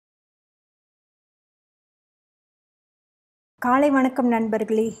காலை வணக்கம்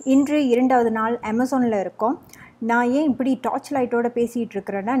நண்பர்களே. இன்று 2வது நாள் அமேசானில் இருக்கோம். நான் ஏன் இப்படி டார்ச் லைட்டோடு பேசிகிட்டு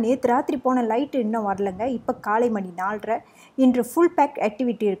இருக்கிறேன்னா, நேற்று ராத்திரி போன லைட்டு இன்னும் வரலைங்க. இப்போ காலை மணி 4:30. இன்று ஃபுல் பேக்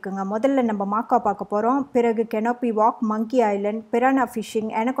ஆக்டிவிட்டி இருக்குங்க. முதல்ல நம்ம மாக்காவ் பார்க்க போகிறோம். பிறகு கெனோப்பி வாக், மங்கி ஐலண்ட், பிரானா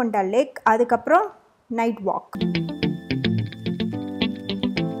ஃபிஷிங், எனகொண்டா லேக், அதுக்கப்புறம் நைட் வாக்.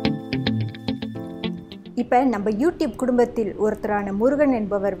 இப்போ நம்ம யூடியூப் குடும்பத்தில் ஒருத்தரான முருகன்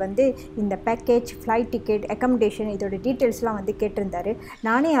என்பவர் இந்த பேக்கேஜ், ஃப்ளைட் டிக்கெட், அக்கமடேஷன் இதோட டீட்டெயில்ஸ்லாம் கேட்டிருந்தாரு.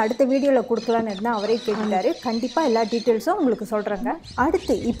 நானே அடுத்த வீடியோவில் கொடுக்கலான்னு இருந்தேன், அவரே கேட்டிருந்தாரு. கண்டிப்பாக எல்லா டீட்டெயில்ஸும் உங்களுக்கு சொல்கிறேங்க.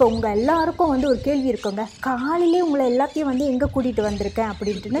 அடுத்து இப்போ உங்கள் எல்லாருக்கும் ஒரு கேள்வி இருக்குங்க. காலையிலே உங்களை எல்லாத்தையும் எங்கே கூட்டிகிட்டு வந்திருக்கேன்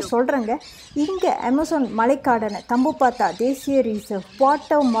அப்படின்ட்டுன்னு சொல்கிறேங்க. இங்கே அமேசான் மலைக்காடான தம்புபாத்தா தேசிய ரிசர்வ்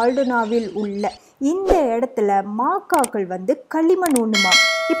பாட்டோ மால்டோனாவில் உள்ள இந்த இடத்துல மாக்காக்கள் களிமண் உண்ணுமா.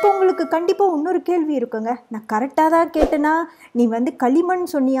 இப்போ உங்களுக்கு கண்டிப்பாக இன்னொரு கேள்வி இருக்குங்க. நான் கரெக்டாக தான் கேட்டேன்னா, நீ களிமண்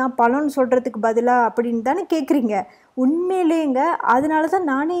சொன்னியா பழம்னு சொல்கிறதுக்கு பதிலாக அப்படின்னு தானே கேட்குறீங்க. உண்மையிலேங்க அதனால தான்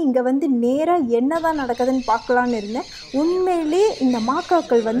நானே இங்கே நேராக என்ன தான் நடக்குதுன்னு பார்க்கலான்னு இருந்தேன். உண்மையிலே இந்த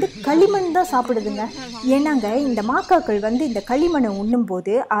மாக்காக்கள் களிமண் தான் சாப்பிடுதுங்க. ஏன்னாங்க இந்த மாக்காக்கள் இந்த களிமண்ணை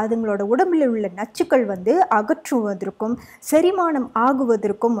உண்ணும்போது அதுங்களோட உடம்பில் உள்ள நச்சுக்கள் அகற்றுவதற்கும் செரிமானம்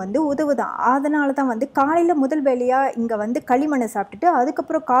ஆகுவதற்கும் உதவுதான். அதனால தான் காலையில் முதல் வேலையாக இங்கே களிமண்ணை சாப்பிட்டுட்டு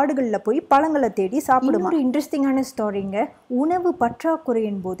அதுக்கப்புறம் காடுகளில் போய் பழங்களை தேடி சாப்பிடுவோம். ஒரு இன்ட்ரெஸ்டிங்கான ஸ்டோரிங்க. உணவு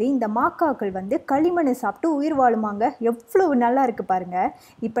பற்றாக்குறையின் போது இந்த மாக்காக்கள் களிமண்ணை சாப்பிட்டு உயிர் வாழுமாங்க. எவ்வளவு நல்லா இருக்குது பாருங்கள்.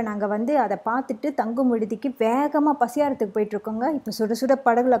 இப்போ நாங்கள் அதை பார்த்துட்டு தங்கும் விடுதிக்கு வேகமாக பசியாரத்துக்கு போயிட்டுருக்கோங்க. இப்போ சுட சுட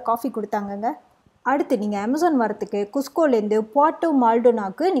படகுல காஃபி கொடுத்தாங்கங்க. அடுத்து நீங்கள் அமேசான் வரத்துக்கு குஸ்கோலேருந்து பாட்டோ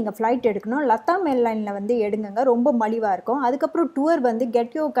மால்டோனாக்கு நீங்கள் ஃப்ளைட் எடுக்கணும். லத்தாம் ஏர்லைனில் எடுங்க, ரொம்ப மலிவாக இருக்கும். அதுக்கப்புறம் டூர்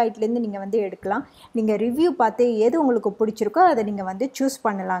கெட்யோ கைட்லேருந்து நீங்கள் எடுக்கலாம். நீங்கள் ரிவ்யூ பார்த்து எது உங்களுக்கு பிடிச்சிருக்கோ அதை நீங்கள் சூஸ்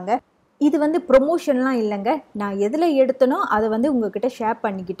பண்ணலாங்க. இது ப்ரொமோஷன்லாம் இல்லைங்க. நான் எதில் எடுத்தனோ அதை உங்கள்கிட்ட ஷேர்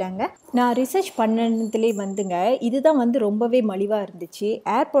பண்ணிக்கிட்டேங்க. நான் ரிசர்ச் பண்ணதுலேயே இதுதான் ரொம்பவே மலிவாக இருந்துச்சு.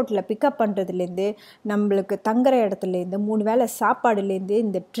 ஏர்போர்ட்டில் பிக்கப் பண்ணுறதுலேருந்து நம்மளுக்கு தங்குற இடத்துலேருந்து 3 வேளை சாப்பாடுலேருந்து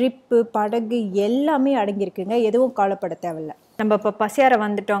இந்த ட்ரிப்பு படகு எல்லாமே அடங்கியிருக்குங்க. எதுவும் கவலைப்பட தேவையில்லை. நம்ம இப்போ பசியாரை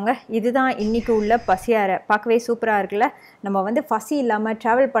வந்துட்டோங்க. இதுதான் இன்றைக்கி உள்ள பசியாரை. பார்க்கவே சூப்பராக இருக்குல்ல. நம்ம பசி இல்லாமல்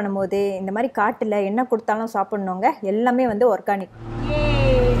ட்ராவல் பண்ணும்போது இந்த மாதிரி காட்டில் என்ன கொடுத்தாலும் சாப்பிட்ணுங்க. எல்லாமே ஆர்கானிக்.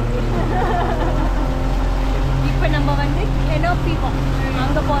 இப்போ நம்ம கெனோப்பி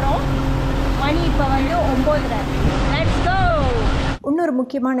அங்கே போகிறோம். மணி இப்போ 9:30. Let's go. இன்னொரு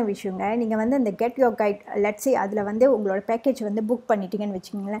முக்கியமான விஷயங்க. நீங்கள் இந்த கெட் யோர் கைட் லெட்ஸே அதில் உங்களோட பேக்கேஜ் புக் பண்ணிட்டீங்கன்னு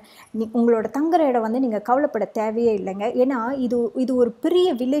வச்சுக்கோங்களேன். உங்களோட தங்குற இடம் நீங்கள் கவலைப்பட தேவையே இல்லைங்க. ஏன்னா இது ஒரு பெரிய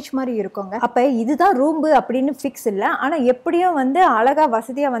வில்லேஜ் மாதிரி இருக்குங்க. அப்போ இதுதான் ரூம்பு அப்படின்னு ஃபிக்ஸ் இல்லை. ஆனால் எப்படியும் அழகாக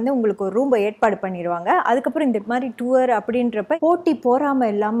வசதியாக உங்களுக்கு ஒரு ரூம்பை ஏற்பாடு பண்ணிடுவாங்க. அதுக்கப்புறம் இந்த மாதிரி டூர் அப்படின்றப்ப போட்டி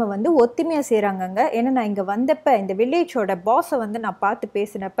போகாமல் இல்லாமல் ஒத்துமையாக செய்கிறாங்கங்க. ஏன்னா நான் இங்கே வந்தப்போ இந்த வில்லேஜோட பாஸை நான் பார்த்து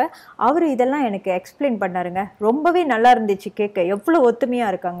பேசினப்ப அவர் இதெல்லாம் எனக்கு எக்ஸ்பிளைன் பண்ணாருங்க. ரொம்பவே நல்லா இருந்துச்சு கேட்க. எவ்வளோ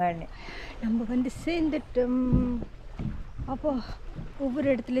ஒத்துமையாக இருக்காங்கன்னு. நம்ம சேர்ந்துட்டோம். அப்போ ஒவ்வொரு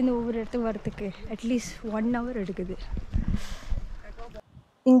இடத்துலேருந்து ஒவ்வொரு இடத்துக்கு வரத்துக்கு அட்லீஸ்ட் 1 hour எடுக்குது.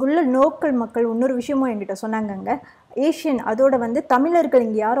 இங்குள்ள லோக்கல் மக்கள் இன்னொரு விஷயமும் என்கிட்ட சொன்னாங்கங்க. ஏஷியன் அதோட தமிழர்கள்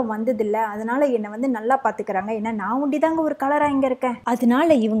இங்கே யாரும் வந்ததில்லை, அதனால என்னை நல்லா பார்த்துக்கிறாங்க. ஏன்னா நான் உண்டி தாங்க ஒரு கலராக இங்கே இருக்கேன்.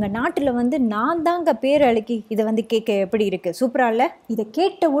 அதனால இவங்க நாட்டில் நான் தாங்க பேர் அழுக்கி. இதை கேட்க எப்படி இருக்குது, சூப்பராக இல்லை? இதை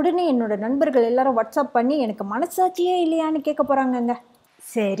கேட்ட உடனே என்னோட நண்பர்கள் எல்லாரும் வாட்ஸ்அப் பண்ணி எனக்கு மனசாட்சியே இல்லையான்னு கேட்க போகிறாங்கங்க.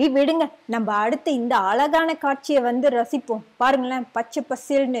 சரி விடுங்க, நம்ம அடுத்து இந்த அழகான காட்சியை ரசிப்போம். பாருங்களேன், பச்சை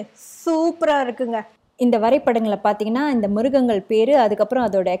பசேல்னு சூப்பராக இருக்குங்க. இந்த வரைபடங்களை பார்த்தீங்கன்னா இந்த மிருகங்கள் பேர், அதுக்கப்புறம்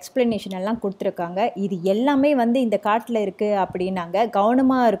அதோட எக்ஸ்பிளனேஷன் எல்லாம் கொடுத்துருக்காங்க. இது எல்லாமே இந்த காட்டில் இருக்குது அப்படின்னாங்க.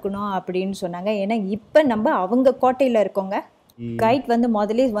 கவனமாக இருக்கணும் அப்படின்னு சொன்னாங்க. ஏன்னா இப்போ நம்ம அவங்க கோட்டையில் இருக்கோங்க. கைட்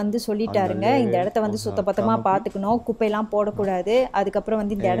முதலே சொல்லிட்டாருங்க. இந்த இடத்த சுத்தபத்தமாக பார்த்துக்கணும், குப்பையெல்லாம் போடக்கூடாது. அதுக்கப்புறம்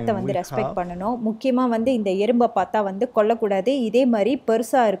இந்த இடத்த ரெஸ்பெக்ட் பண்ணணும். முக்கியமாக இந்த எறும்பை பார்த்தா கொல்லக்கூடாது. இதே மாதிரி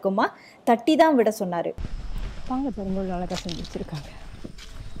பெருசாக இருக்குமா தட்டி தான் விட சொன்னார். வாங்க பாருங்க, அழகாக செஞ்சு வச்சுருக்காங்க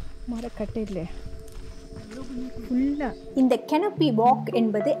மரக்கட்டையில். இந்த கெனோப்பி வாக்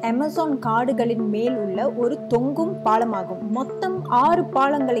என்பது அமேசான் காடுகளின் மேல் உள்ள ஒரு தொங்கும் பாலமாகும். மொத்தம் 6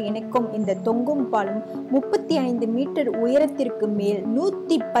 பாலங்களை இணைக்கும் இந்த தொங்கும் பாலம் 35 மீட்டர் உயரத்திற்கு மேல்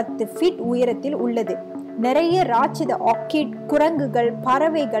 110 ஃபீட் உயரத்தில் உள்ளது. நிறைய ராட்சத ஆர்கிட், குரங்குகள்,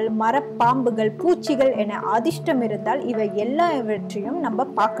 பறவைகள், மரப்பாம்புகள், பூச்சிகள் என அதிர்ஷ்டம் இருந்தால் இவை எல்லாவற்றையும் நம்ம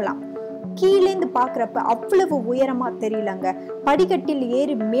பார்க்கலாம். கீழேந்து பார்க்குறப்ப அவ்வளவு உயரமா தெரியலங்க. படிக்கட்டில்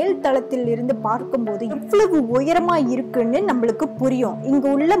ஏறி மேல் தளத்தில் இருந்து பார்க்கும்போது இவ்வளவு உயரமா இருக்குன்னு நம்மளுக்கு புரியும். இங்க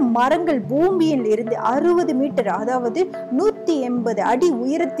உள்ள மரங்கள் பூமியில் இருந்து 60 மீட்டர், அதாவது 180 அடி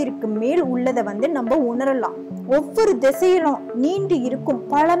உயரத்திற்கு மேல் உள்ளதை வந்து நம்ம உணரலாம். ஒவ்வொரு திசையிலும் நீண்டு இருக்கும்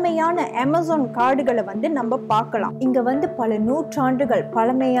பழமையான அமேசான் காடுகளை வந்து நம்ம பார்க்கலாம். இங்க வந்து பல நூற்றாண்டுகள்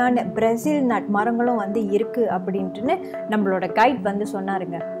பழமையான பிரேசில் நட் மரங்களும் வந்து இருக்கு அப்படின்ட்டுன்னு நம்மளோட கைட் வந்து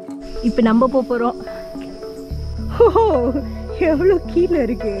சொன்னாருங்க. இப்போ நம்ம போகிறோம். எவ்வளோ கீழே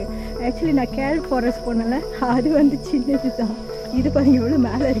இருக்கு. ஆக்சுவலி நான் கேல் ஃபாரஸ்ட் போனல, அது வந்து சின்னது தான். இது பாருங்க எவ்வளோ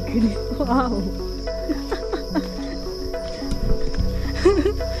மேலே இருக்குன்னு.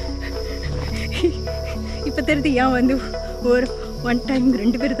 இப்போ தெரியுது ஏன் வந்து ஒரு ஒன் டைம்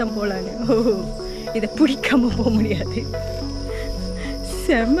 2 பேர் தான் போகலான்னு. இதை பிடிக்காம போக முடியாது.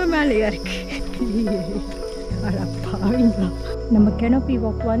 செம்ம மேலேயா இருக்கு. அடப்பாவீங்களா. நம்ம கெனோப்பி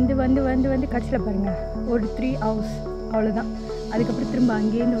வாக் வந்து வந்து வந்து வந்து கடைசியில் பாருங்கள் ஒரு 3 hours அவ்வளோதான். அதுக்கப்புறம் திரும்ப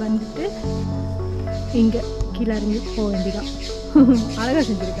அங்கேருந்து வந்துட்டு இங்கே கீழே இறங்கி போக வேண்டியதான். அழகாக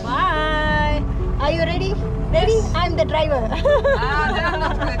செஞ்சுருக்கேன். Bye. Are you ready? Ready? I'm the driver.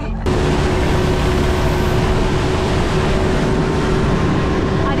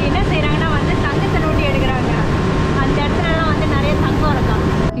 அது என்ன செய்கிறாங்கன்னா வந்து தங்கத்தை நோண்டி எடுக்கிறாங்க. அந்த இடத்துலலாம் வந்து நிறைய தங்கம் இருக்காங்க.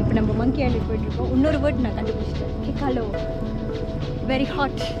 இப்போ நம்ம மங்கி ஐலண்ட் போயிட்டுருக்கோம். இன்னொரு வேர்ட் நான் கண்டுபிடிச்சிட்டேன். Hello, very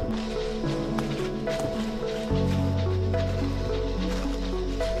hot.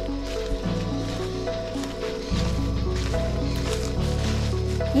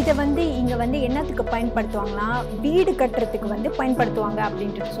 இதை வந்து இங்கே வந்து என்னத்துக்கு பயன்படுத்துவாங்களா, வீடு கட்டுறதுக்கு வந்து பயன்படுத்துவாங்க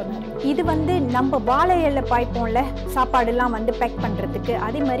அப்படின்ட்டு சொன்னார். இது வந்து நம்ம வாழை இலை பாய்ப்போம்ல, சாப்பாடுலாம் வந்து பேக் பண்ணுறதுக்கு,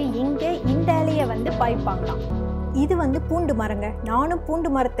 அதே மாதிரி இங்கே இந்த இலையை வந்து பாய்ப்பாங்களாம். இது வந்து பூண்டு மரங்க. நானும் பூண்டு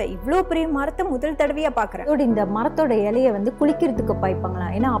மரத்தை, இவ்வளோ பெரிய மரத்தை முதல் தடவையாக பார்க்குறேன். அதோட இந்த மரத்தோட இலையை வந்து குளிக்கிறதுக்கு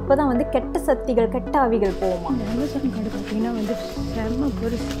பாய்ப்பாங்களாம். ஏன்னா அப்போ தான் வந்து கெட்ட சக்திகள், கெட்ட ஆவிகள் போகுமா. இந்த அமேசான் காடு பார்த்தீங்கன்னா வந்து செம்ம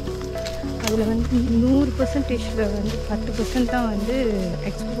பெருசு. அதில் வந்து 100% வந்து 10% தான் வந்து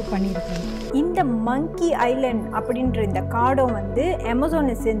எக்ஸ்ப்ளோர் பண்ணியிருக்காங்க. இந்த மங்கி ஐலண்ட் அப்படின்ற இந்த காடும் வந்து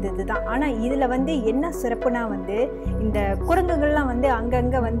அமேசானை சேர்ந்தது தான். ஆனால் இதில் வந்து என்ன சிறப்புனா வந்து இந்த குரங்குகள்லாம் வந்து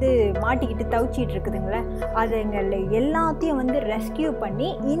அங்கங்கே வந்து மாட்டிக்கிட்டு தவிச்சிட்டு இருக்குதுங்களே, அதுங்களை எல்லாத்தையும் வந்து ரெஸ்கியூ பண்ணி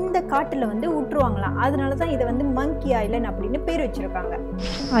இந்த காட்டில் வந்து விட்டுருவாங்களாம். அதனால தான் இதை வந்து மங்கி ஐலண்ட் அப்படின்னு பேர் வச்சுருக்காங்க.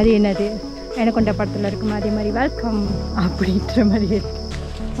 அது என்னது எனக்கு கொண்ட படத்தில் இருக்குமா, அதே மாதிரி வெல்கம் அப்படின்ற மாதிரி இருக்கு.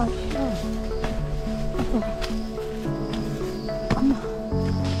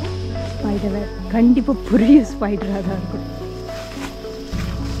 ஸ்பைடர் கண்டிப்பாக பெரிய ஸ்பைடராக தான் இருக்கும்.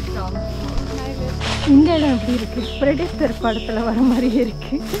 இந்த இடம் எப்படி இருக்கு, பிரெடேட்டர் படத்தில் வர மாதிரியே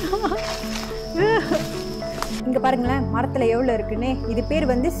இருக்கு. இங்கே பாருங்களேன் மரத்தில் எவ்வளோ இருக்குன்னு. இது பேர்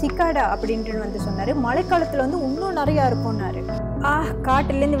வந்து சிக்காடா அப்படின்ட்டு வந்து சொன்னார். மழைக்காலத்தில் வந்து இன்னும் நிறையா இருக்கும்னாரு.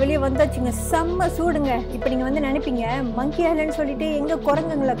 காட்டிலேருந்து வெளியே வந்தாச்சுங்க, செம்ம சூடுங்க. இப்போ நீங்கள் வந்து நினைப்பீங்க மங்கி ஐலண்ட் சொல்லிட்டு எங்கே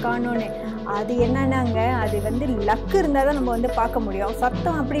குரங்குங்களை காணோன்னு. அது என்னன்னாங்க, அது வந்து லக்கு இருந்தால் தான் நம்ம வந்து பார்க்க முடியும்.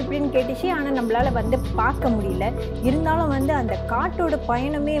 சத்தம் அப்படி இப்படின்னு கேட்டுச்சு, ஆனால் நம்மளால் வந்து பார்க்க முடியல. இருந்தாலும் வந்து அந்த காட்டோட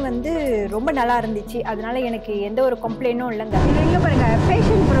பயணமே வந்து ரொம்ப நல்லா இருந்துச்சு. அதனால எனக்கு எந்த ஒரு கம்ப்ளைண்ட்டும் இல்லைங்க. இது எங்கே பாருங்க,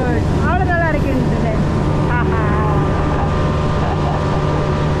 பேஷன் ஃப்ரூட் அவ்வளோ நல்லா இருக்குன்றது.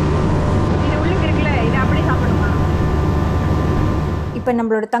 இது உள்ளுக்கு இருக்குல்ல, இது அப்படியே சாப்பிடுமா. இப்போ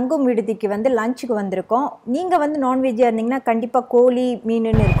நம்மளோட தங்கும் விடுதிக்கு வந்து லஞ்சுக்கு வந்திருக்கோம். நீங்கள் வந்து நான்வெஜ்ஜாக இருந்தீங்கன்னா கண்டிப்பாக கோழி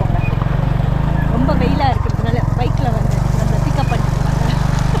மீனுன்னு இருக்குங்க. ரொம்ப வெயிலாக இருக்கிறதுனால பைக்கில் வந்து நம்மளை பிக்கப் பண்ணிட்டுருக்காங்க.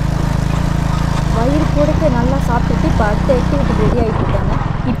 வயிறு கொடுத்து நல்லா சாப்பிட்டுட்டு இப்போ அடுத்த ஆக்டிவிட்டி ரெடி ஆகிட்டு இருக்காங்க.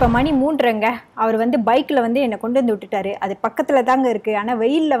 இப்போ மணி 3:30ங்க. அவர் வந்து பைக்கில் வந்து என்னை கொண்டு வந்து விட்டுட்டாரு. அது பக்கத்தில் தாங்க இருக்குது. ஆனால்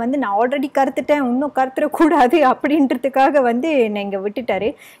வெயிலில் வந்து நான் ஆல்ரெடி கருத்துட்டேன், இன்னும் கருத்துடக்கூடாது அப்படின்றதுக்காக வந்து என்னை இங்கே விட்டுட்டாரு.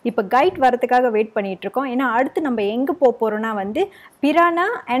 இப்போ கைட் வரதுக்காக வெயிட் பண்ணிகிட்ருக்கோம். ஏன்னா அடுத்து நம்ம எங்கே போக போகிறோன்னா வந்து பிரானா,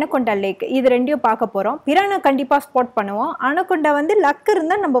 அனகொண்டா லேக், இது ரெண்டையும் பார்க்க போகிறோம். பிரானா கண்டிப்பாக ஸ்பாட் பண்ணுவோம். அனகொண்டா வந்து லக்கு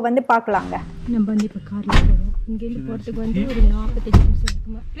இருந்தால் நம்ம வந்து பார்க்கலாங்க. நம்ம வந்து இப்போ காரில் போகிறோம். இங்கேருந்து போகிறதுக்கு வந்து ஒரு 45 நிமிஷம்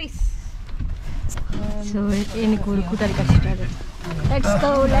இருக்குமா ப்ளீஸ். ஸோ எனக்கு ஒரு கூட்டாளி கஷ்டாது.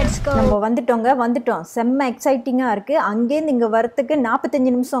 Let's go. நம்ம வந்துட்டோம். செம்ம எக்ஸைட்டிங்காக இருக்குது. அங்கேருந்து இங்கே வரத்துக்கு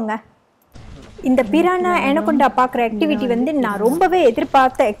 45 நிமிஷங்க. இந்த பிரானா அனகொண்டா பார்க்குற ஆக்டிவிட்டி வந்து நான் ரொம்பவே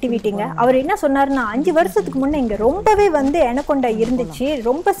எதிர்பார்த்த ஆக்டிவிட்டிங்க. அவர் என்ன சொன்னார்னா 5 வருஷத்துக்கு முன்னே இங்கே ரொம்பவே வந்து அனகொண்டா இருந்துச்சு,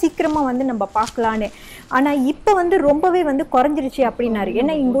 ரொம்ப சீக்கிரமாக வந்து நம்ம பார்க்கலான்னு. ஆனால் இப்போ வந்து ரொம்பவே வந்து குறைஞ்சிருச்சு அப்படின்னாரு.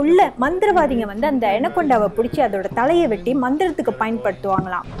 ஏன்னா இங்கே உள்ள மந்திரவாதிங்க வந்து அந்த அனகொண்டாவை பிடிச்சி அதோட தலையை வெட்டி மந்திரத்துக்கு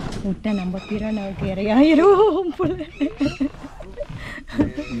பயன்படுத்துவாங்களாம். விட்டா நம்ம பிரானாவுக்கு இறையாயிரும் போல.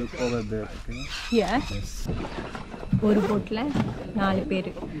 ஒரு போட்டில் 4 பேர்.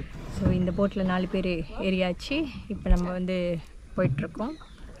 ஸோ இந்த போட்டில் 4 பேர் ஏறியாச்சு. இப்போ நம்ம வந்து போயிட்டுருக்கோம்.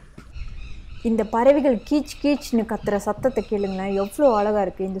 இந்த பறவைகள் கீச் கீச்னு கத்துற சத்தத்தை கேளுங்களேன், எவ்வளோ அழகாக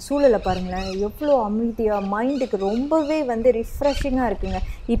இருக்குது. இந்த சூழலை பாருங்களேன், எவ்வளோ அமைதியாக, மைண்டுக்கு ரொம்பவே வந்து ரிஃப்ரெஷிங்காக இருக்குங்க.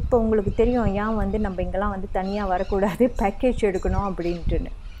 இப்போ உங்களுக்கு தெரியும் ஏன் வந்து நம்ம இங்கெல்லாம் வந்து தனியாக வரக்கூடாது, பேக்கேஜ் எடுக்கணும்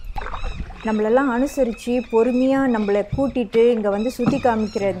அப்படின்ட்டுன்னு. நம்மளெல்லாம் அனுசரித்து பொறுமையாக நம்மளை கூட்டிகிட்டு இங்கே வந்து சுற்றி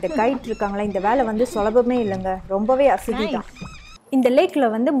காமிக்கிற இந்த கைட் இருக்காங்களா, இந்த வேலை வந்து சுலபமே இல்லைங்க, ரொம்பவே அசதி தான். இந்த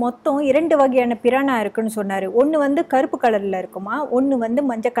லேக்கில் வந்து மொத்தம் 2 வகையான பிரானா இருக்குன்னு சொன்னார். ஒன்று வந்து கருப்பு கலரில் இருக்குமா, ஒன்று வந்து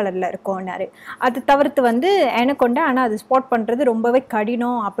மஞ்சள் கலரில் இருக்கும்னாரு. அது தவிர்த்து வந்து எனக்கொண்டா, ஆனால் அது ஸ்பாட் பண்ணுறது ரொம்பவே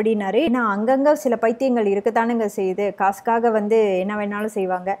கடினம் அப்படின்னாரு. ஏன்னா அங்கங்கே சில பைத்தியங்கள் இருக்கத்தானுங்க செய்யுது, காசுக்காக வந்து என்ன வேணாலும்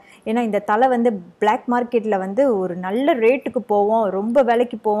செய்வாங்க. ஏன்னா இந்த தலை வந்து பிளாக் மார்க்கெட்டில் வந்து ஒரு நல்ல ரேட்டுக்கு போவோம், ரொம்ப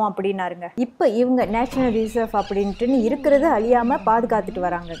விலைக்கு போவோம் அப்படின்னாருங்க. இப்போ இவங்க நேஷ்னல் ரிசர்வ் அப்படின்ட்டுன்னு இருக்கிறது அழியாமல் பாதுகாத்துட்டு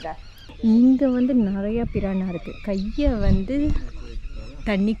வராங்கங்க. இங்கே வந்து நிறையா பிரானா இருக்குது. கையை வந்து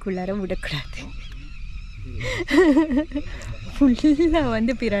தண்ணிக்குள்ளார விடக்கூடாது, ஃபுல்லாக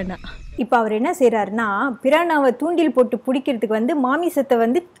வந்து பிரானா. இப்போ அவர் என்ன செய்கிறாருன்னா, பிரானாவை தூண்டில் போட்டு பிடிக்கிறதுக்கு வந்து மாமிசத்தை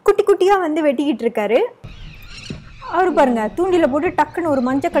வந்து குட்டி குட்டியாக வந்து வெட்டிக்கிட்டு இருக்காரு. அவர் பாருங்க, தூண்டில போட்டு டக்குன்னு ஒரு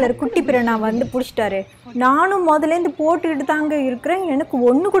மஞ்சள் கலர் குட்டி பிரானா வந்து பிடிச்சிட்டாரு. நானும் முதலேருந்து போட்டுக்கிட்டு தாங்க இருக்கிறேன், எனக்கு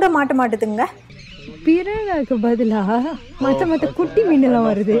ஒன்று கூட மாட்ட மாட்டுதுங்க. பிரானாவுக்கு பதிலாக மற்ற குட்டி மீனெல்லாம்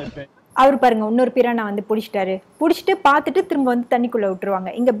வருது. அவர் பாருங்க, இன்னொரு பிரானா வந்து பிடிச்சிட்டாரு. பிடிச்சிட்டு பார்த்துட்டு திரும்ப வந்து தண்ணிக்குள்ளே விட்டுருவாங்க.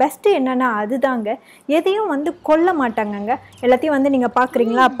 இங்கே பெஸ்ட்டு என்னென்னா அதுதாங்க, எதையும் வந்து கொல்ல மாட்டாங்கங்க. எல்லாத்தையும் வந்து நீங்கள்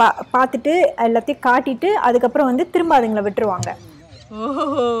பார்க்குறீங்களா, பார்த்துட்டு எல்லாத்தையும் காட்டிட்டு அதுக்கப்புறம் வந்து திரும்ப அதுங்களை விட்டுருவாங்க. ஓஹோ,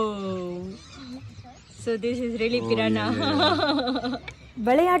 so this is really Prana.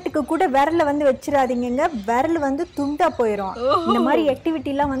 விளையாட்டுக்கு கூட விரலை வந்து வச்சிடாதீங்க, விரல் வந்து துண்டா போயிடும். இந்த மாதிரி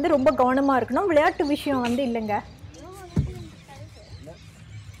ஆக்டிவிட்டிலாம் வந்து ரொம்ப கவனமாக இருக்கணும், விளையாட்டு விஷயம் வந்து இல்லைங்க.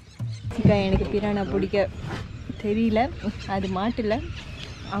 எனக்கு பிரானா பிடிக்க தெரியல, அது மாட்டில்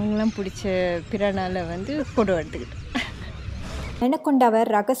அவங்களாம் பிடிச்ச பிரானாவில் வந்து ஃபோட்டோ எடுத்துக்கிட்டு. எனக்கொண்டாவை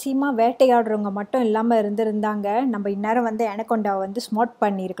ரகசியமாக வேட்டையாடுறவங்க மட்டும் இல்லாமல் இருந்திருந்தாங்க, நம்ம இந்நேரம் வந்து எனக்கொண்டாவை வந்து ஸ்மார்ட்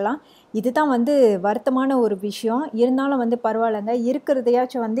பண்ணியிருக்கலாம். இதுதான் வந்து வருத்தமான ஒரு விஷயம். இருந்தாலும் வந்து பரவாயில்லைங்க,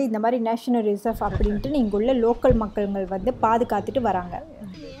 இருக்கிறதையாச்சும் வந்து இந்த மாதிரி நேஷ்னல் ரிசர்வ் அப்படின்ட்டு இங்கே உள்ள லோக்கல் மக்கள்கள் வந்து பாதுகாத்துட்டு வராங்க.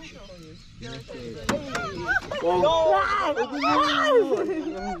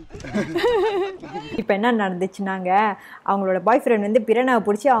 இப்போ என்ன நடந்துச்சுன்னாங்க, அவங்களோட பாய் ஃப்ரெண்ட் வந்து பிரானாவை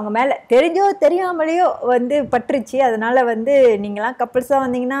பிடிச்சி அவங்க மேலே தெரிஞ்சோ தெரியாமலேயோ வந்து பட்டுருச்சு. அதனால் வந்து நீங்களாம் கப்புள்ஸாக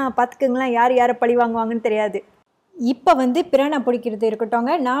வந்தீங்கன்னா பார்த்துக்குங்களேன், யார் யாரை பழி வாங்குவாங்கன்னு தெரியாது. இப்போ வந்து பிரானா பிடிக்கிறது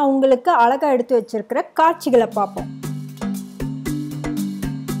இருக்கட்டோங்க, நான் உங்களுக்கு அழகாக எடுத்து வச்சிருக்கிற காட்சிகளை பார்ப்போம்.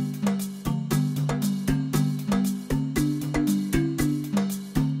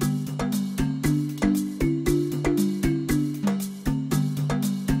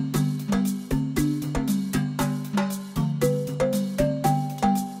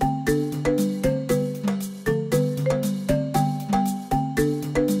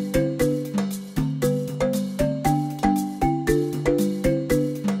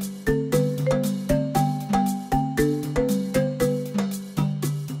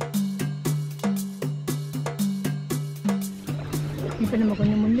 இப்போ நம்ம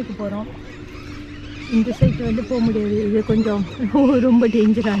கொஞ்சம் முன்னுக்கு போகிறோம். இந்த சைட்டு வந்து போக முடியாது, இது கொஞ்சம் ரொம்ப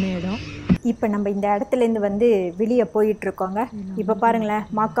டேஞ்சரான இடம். இப்போ நம்ம இந்த இடத்துலேருந்து வந்து வெளியே போயிட்டுருக்கோங்க. இப்போ பாருங்களேன்,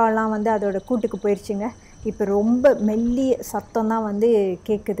 மாக்காவெலாம் வந்து அதோட கூட்டுக்கு போயிடுச்சுங்க. இப்போ ரொம்ப மெல்லிய சத்தம் தான் வந்து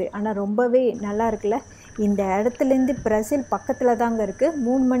கேட்குது, ஆனால் ரொம்பவே நல்லா இருக்குல்ல. இந்த இடத்துலேருந்து பிரேசில் பக்கத்தில் தாங்க இருக்குது,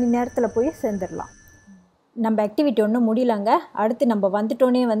 3 மணி நேரத்தில் போய் சேர்ந்துடலாம். நம்ம ஆக்டிவிட்டி ஒன்றும் முடியலங்க. அடுத்து நம்ம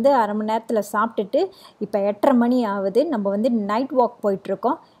வந்துட்டோன்னே வந்து 1/2 மணி நேரத்தில் சாப்பிட்டுட்டு இப்போ 8:30 மணி ஆகுது. நம்ம வந்து நைட் வாக்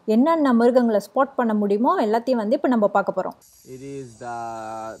போயிட்டுருக்கோம். என்னென்ன மிருகங்களை ஸ்பாட் பண்ண முடியுமோ எல்லாத்தையும் வந்து இப்போ நம்ம பார்க்க போகிறோம். It is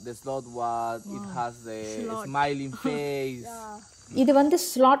the slot what it has the smiling face. இது வந்து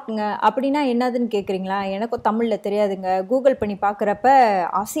ஸ்லாட்ங்க. அப்படின்னா என்னதுன்னு கேட்குறீங்களா? எனக்கும் தமிழில் தெரியாதுங்க. கூகுள் பண்ணி பார்க்குறப்ப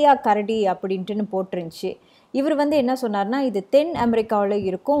ஆசியா கரடி அப்படின்ட்டுன்னு போட்டிருந்துச்சு. இவர் வந்து என்ன சொன்னார்னா, இது தென் அமெரிக்காவில்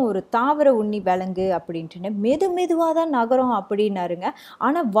இருக்கும் ஒரு தாவர உண்ணி விலங்கு அப்படின்ட்டுன்னு. மெதுவாக தான் நகரம் அப்படின்னாருங்க.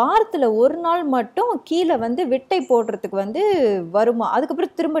 ஆனால் வாரத்தில் ஒரு நாள் மட்டும் கீழே வந்து விட்டை போடுறதுக்கு வந்து வருமா,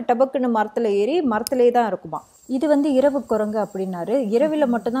 அதுக்கப்புறம் திரும்ப டபக்குன்னு மரத்தில் ஏறி மரத்திலே தான் இருக்குமா. இது வந்து இரவு குரங்கு அப்படின்னாரு,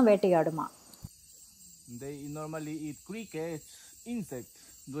 இரவில் மட்டும்தான் வேட்டையாடுமா. They normally eat crickets, insects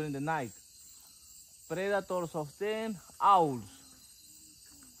during the night. Predators of them, owls.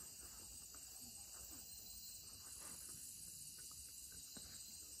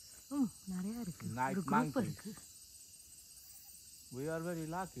 நிறையா இருக்கு. Night monkeys. We are very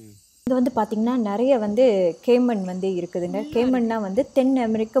lucky. இது வந்து பார்த்திங்கன்னா நிறைய வந்து கேமன் வந்து இருக்குதுங்க. கேமன்னா வந்து தென்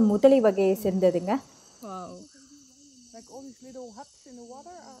அமெரிக்க முதலை வகையை சேர்ந்ததுங்க. like all these little huts in the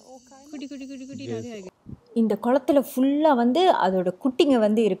water are all kind of. இந்த குளத்துல ஃபுல்லாக வந்து அதோட குட்டிங்க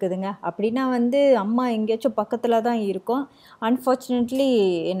வந்து இருக்குதுங்க. அப்படின்னா வந்து அம்மா எங்கேயாச்சும் பக்கத்தில் தான் இருக்கும். அன்ஃபார்ச்சுனேட்லி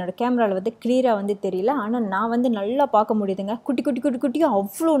என்னோடய கேமராவில் வந்து கிளியராக வந்து தெரியல. ஆனால் நான் வந்து நல்லா பார்க்க முடியுதுங்க. குட்டி குட்டி குட்டி குட்டியும்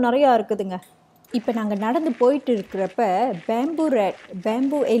அவ்வளோ நிறையா இருக்குதுங்க. இப்போ நாங்கள் நடந்து போயிட்டு இருக்கிறப்ப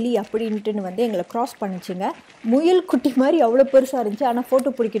பேம்பு எலி அப்படின்ட்டுன்னு வந்து எங்களை க்ராஸ் பண்ணிச்சுங்க. முயல் குட்டி மாதிரி அவ்வளோ பெருசாக இருந்துச்சு. ஆனால்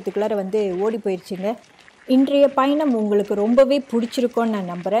ஃபோட்டோ பிடிக்கிறதுக்குள்ளார வந்து ஓடி போயிடுச்சுங்க. இன்றைய பயணம் உங்களுக்கு ரொம்பவே பிடிச்சிருக்கோன்னு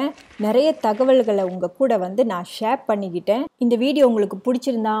நான் நம்புகிறேன். நிறைய தகவல்களை உங்கள் கூட வந்து நான் ஷேர் பண்ணிக்கிட்டேன். இந்த வீடியோ உங்களுக்கு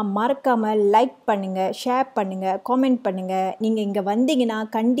பிடிச்சிருந்தா மறக்காமல் லைக் பண்ணுங்கள், ஷேர் பண்ணுங்கள், காமெண்ட் பண்ணுங்கள். நீங்கள் இங்கே வந்தீங்கன்னா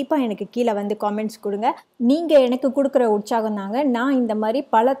கண்டிப்பாக எனக்கு கீழே வந்து காமெண்ட்ஸ் கொடுங்க. நீங்கள் எனக்கு கொடுக்குற உற்சாகம் தாங்க நான் இந்த மாதிரி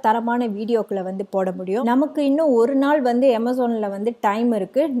பல தரமான வீடியோக்களை வந்து போட முடியும். நமக்கு இன்னும் ஒரு நாள் வந்து அமேசானில் வந்து டைம்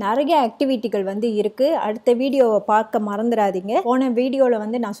இருக்குது. நிறைய ஆக்டிவிட்டிகள் வந்து இருக்குது. அடுத்த வீடியோவை பார்க்க மறந்துடாதீங்க. போன வீடியோவில்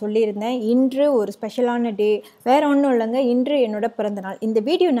வந்து நான் சொல்லியிருந்தேன், இன்று ஒரு ஸ்பெஷலான டே, வேறு ஒன்றும் இல்லைங்க, இன்று என்னோட பிறந்தநாள். இந்த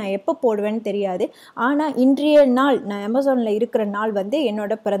வீடியோ நான் எப்போ போடுவேன்னு தெரியாது. ஆனால் இன்றைய நாள் நான் அமேசானில் இருக்கிற நாள் வந்து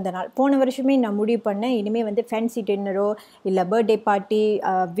என்னோட பிறந்தநாள். போன வருஷமே நான் முடிவு பண்ணேன், இனிமேல் வந்து ஃபேன்சி டின்னரோ இல்லை birthday party,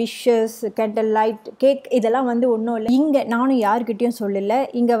 wishes, candle light, cake இதெல்லாம் வந்து ஒன்றும் இல்லை. இங்கே நானும் யாருக்கிட்டேயும் சொல்லலை.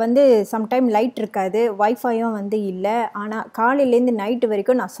 இங்கே வந்து சம்டைம் லைட் இருக்காது, வைஃபையும் வந்து இல்லை. ஆனால் காலையிலேருந்து நைட்டு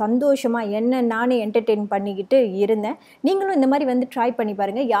வரைக்கும் நான் சந்தோஷமாக என்ன நானே என்டர்டெயின் பண்ணிக்கிட்டு இருந்தேன். நீங்களும் இந்த மாதிரி வந்து ட்ரை பண்ணி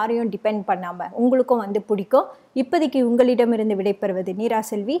பாருங்கள், யாரையும் டிபெண்ட் பண்ணாமல். உங்களுக்கும் வந்து பிடிக்கும். இப்போதைக்கு உங்களிடமிருந்து விடைபெறுவது நீரா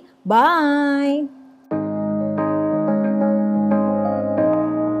செல்வி. பாய்.